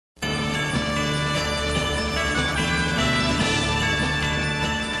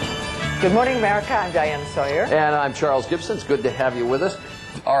Good morning, America. I'm Diane Sawyer. And I'm Charles Gibson. It's good to have you with us.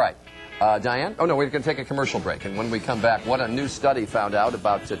 All right. Diane? Oh, no, we're going to take a commercial break. And when we come back, what a new study found out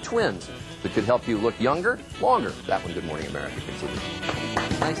about twins that could help you look younger, longer. That one, Good Morning America, continues.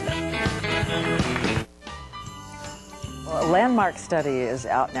 Thanks. Well, a landmark study is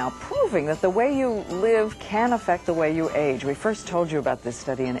out now proving that the way you live can affect the way you age. We first told you about this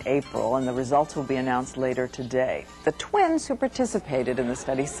study in April, and the results will be announced later today. The twins who participated in the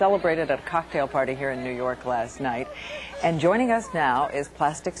study celebrated at a cocktail party here in New York last night. And joining us now is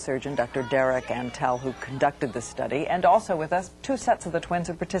plastic surgeon Dr. Darrick Antell, who conducted the study, and also with us, two sets of the twins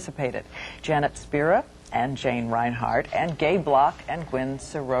who participated, Janet Spira and Jane Reinhardt, and Gay Block and Gwen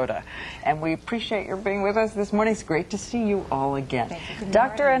Sirota. And we appreciate your being with us this morning. It's great to see you all again. Thank you.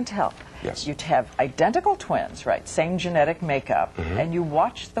 Dr. Antell, yes. You have identical twins, right? Same genetic makeup, and you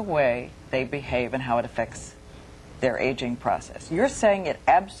watch the way they behave and how it affects their aging process. You're saying it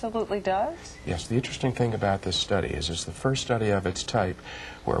absolutely does? Yes, the interesting thing about this study is it's the first study of its type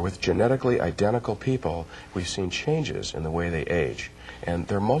where with genetically identical people, we've seen changes in the way they age. And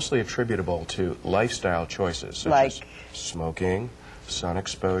they're mostly attributable to lifestyle choices, such as smoking, sun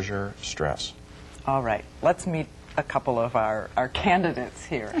exposure, stress. All right, let's meet a couple of our candidates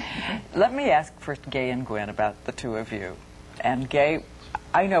here. Let me ask first Gay and Gwen about the two of you. And Gay,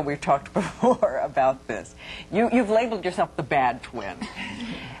 I know we've talked before about this. You've labeled yourself the bad twin.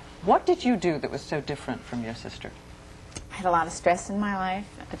 What did you do that was so different from your sister? I had a lot of stress in my life.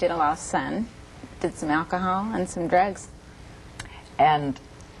 I did a lot of sun, did some alcohol and some drugs. And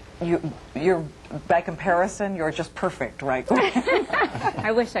you're, by comparison, you're just perfect, right?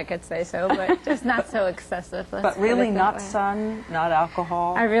 I wish I could say so, but just not so excessive. But really not sun, not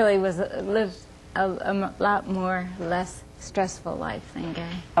alcohol? I really lived a lot more, less stressful life than Gay.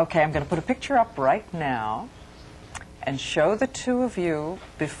 Okay, I'm going to put a picture up right now and show the two of you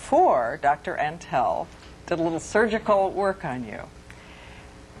before Dr. Antell did a little surgical work on you.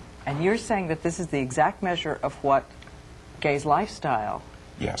 And you're saying that this is the exact measure of what Gay's lifestyle.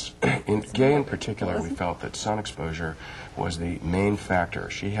 Yes. In Gay in particular, we felt that sun exposure was the main factor.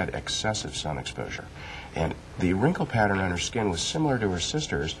 She had excessive sun exposure. And the wrinkle pattern on her skin was similar to her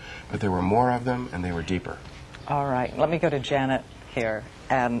sister's, but there were more of them and they were deeper. All right. Let me go to Janet here.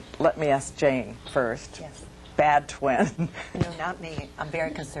 And let me ask Jane first. Yes. Bad twin. No, not me. I'm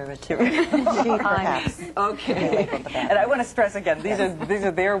very conservative. She, perhaps. Okay. And I want to stress again, these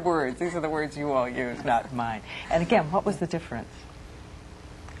are their words. These are the words you all use, not mine. And again, what was the difference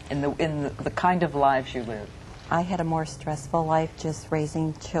in the kind of lives you lived? I had a more stressful life, just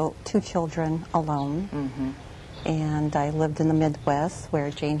raising two children alone. And I lived in the Midwest,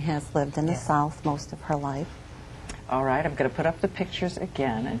 where Jane has lived in the South most of her life. All right. I'm going to put up the pictures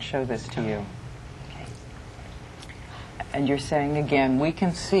again and show this to you. And you're saying, again, we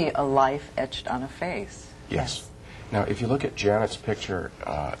can see a life etched on a face. Yes. Now, if you look at Janet's picture,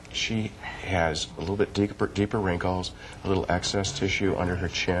 she has a little bit deeper wrinkles, a little excess tissue under her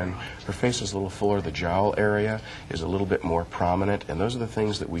chin. Her face is a little fuller. The jowl area is a little bit more prominent. And those are the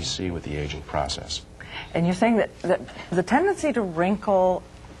things that we see with the aging process. And you're saying that the tendency to wrinkle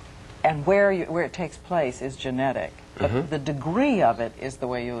and where it takes place is genetic. But the degree of it is the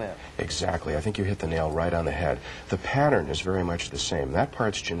way you live. Exactly. I think you hit the nail right on the head. The pattern is very much the same. That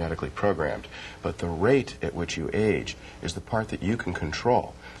part's genetically programmed. But the rate at which you age is the part that you can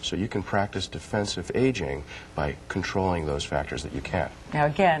control. So you can practice defensive aging by controlling those factors that you can. Now,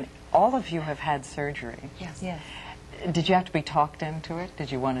 again, all of you have had surgery. Yes. Did you have to be talked into it?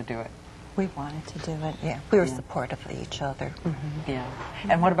 Did you want to do it? We wanted to do it. Yeah. We were supportive of each other. Yeah.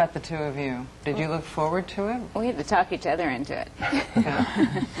 And what about the two of you? Did you look forward to it? We had to talk each other into it.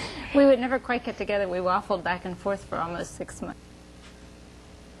 We would never quite get together. We waffled back and forth for almost 6 months.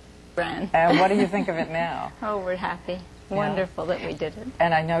 And what do you think of it now? Oh, we're happy. Wonderful that we did it.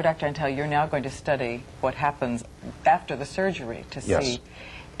 And I know, Dr. Antell, you're now going to study what happens after the surgery to see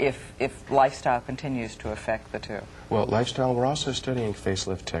if lifestyle continues to affect the two. Well, lifestyle, we're also studying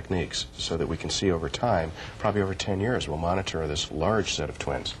facelift techniques so that we can see over time, probably over 10 years, we'll monitor this large set of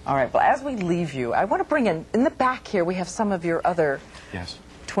twins. All right, well, as we leave you, I want to bring in the back here, we have some of your other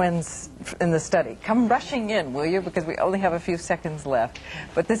twins in the study. Come rushing in, will you? Because we only have a few seconds left.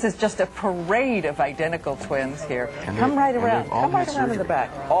 But this is just a parade of identical twins here. Come right around. Come right around in the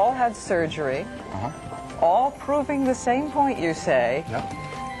back. All had surgery. All proving the same point, you say.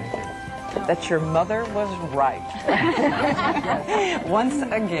 That your mother was right. Once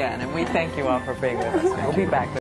again, and we thank you all for being with us. We'll be back.